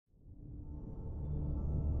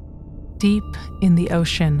Deep in the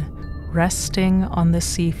ocean, resting on the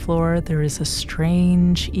seafloor, there is a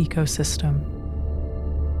strange ecosystem.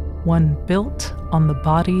 One built on the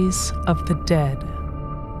bodies of the dead.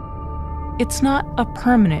 It's not a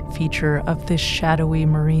permanent feature of this shadowy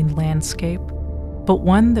marine landscape, but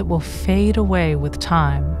one that will fade away with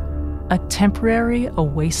time, a temporary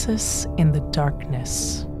oasis in the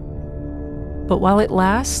darkness. But while it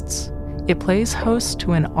lasts, it plays host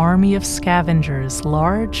to an army of scavengers,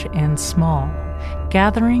 large and small,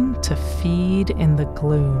 gathering to feed in the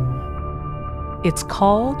gloom. It's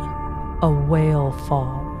called a whale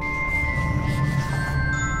fall.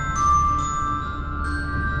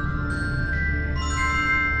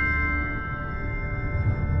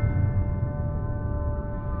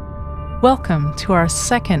 Welcome to our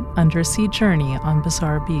second undersea journey on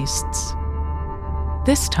Bizarre Beasts.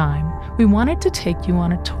 This time, we wanted to take you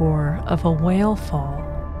on a tour of a whale fall,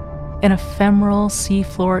 an ephemeral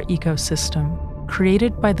seafloor ecosystem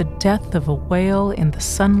created by the death of a whale in the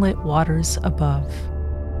sunlit waters above.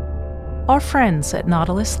 Our friends at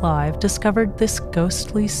Nautilus Live discovered this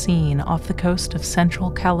ghostly scene off the coast of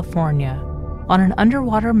Central California on an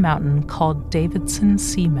underwater mountain called Davidson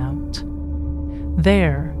Seamount.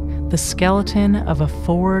 There, the skeleton of a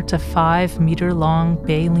 4 to 5 meter long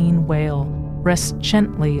baleen whale rests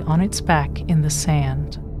gently on its back in the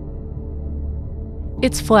sand.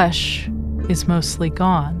 Its flesh is mostly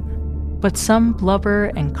gone, but some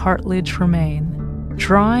blubber and cartilage remain,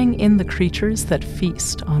 drawing in the creatures that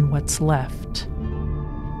feast on what's left.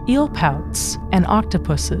 Eelpouts and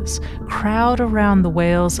octopuses crowd around the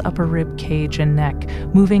whale's upper rib cage and neck,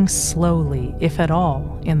 moving slowly, if at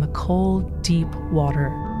all, in the cold, deep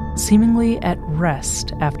water, seemingly at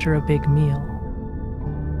rest after a big meal.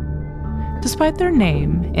 Despite their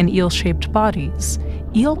name and eel-shaped bodies,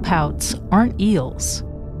 eelpouts aren't eels,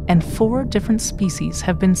 and 4 different species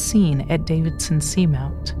have been seen at Davidson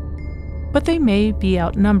Seamount. But they may be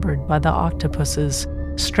outnumbered by the octopuses,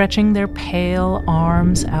 stretching their pale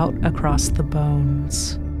arms out across the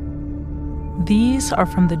bones. These are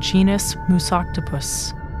from the genus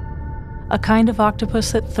Musoctopus, a kind of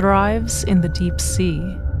octopus that thrives in the deep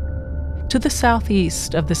sea. To the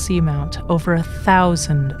southeast of the seamount, over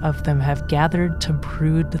 1,000 of them have gathered to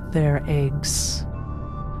brood their eggs.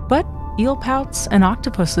 But eelpouts and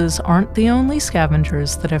octopuses aren't the only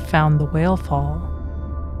scavengers that have found the whale fall.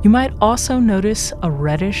 You might also notice a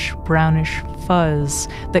reddish-brownish fuzz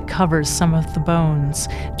that covers some of the bones,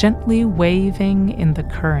 gently waving in the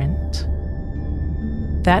current.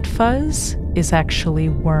 That fuzz is actually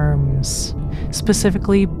worms,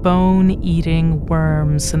 specifically bone-eating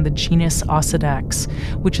worms in the genus Ossidax,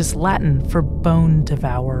 which is Latin for bone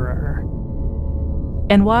devourer.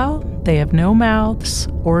 And while they have no mouths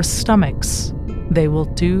or stomachs, they will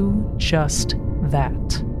do just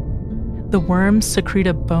that. The worms secrete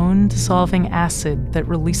a bone-dissolving acid that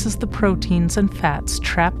releases the proteins and fats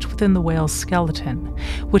trapped within the whale's skeleton,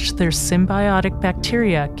 which their symbiotic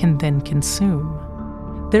bacteria can then consume.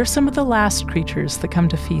 They're some of the last creatures that come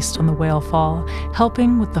to feast on the whale fall,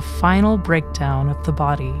 helping with the final breakdown of the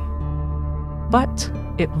body. But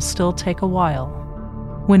it will still take a while.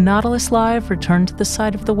 When Nautilus Live returned to the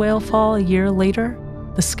site of the whale fall a year later,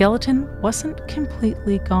 the skeleton wasn't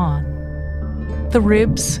completely gone. The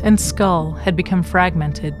ribs and skull had become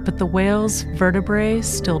fragmented, but the whale's vertebrae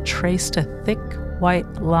still traced a thick white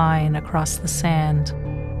line across the sand,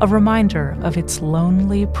 a reminder of its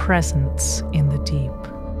lonely presence in the deep.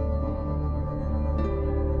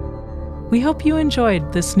 We hope you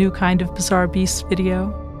enjoyed this new kind of Bizarre Beasts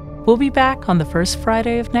video. We'll be back on the first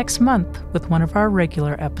Friday of next month with one of our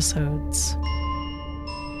regular episodes.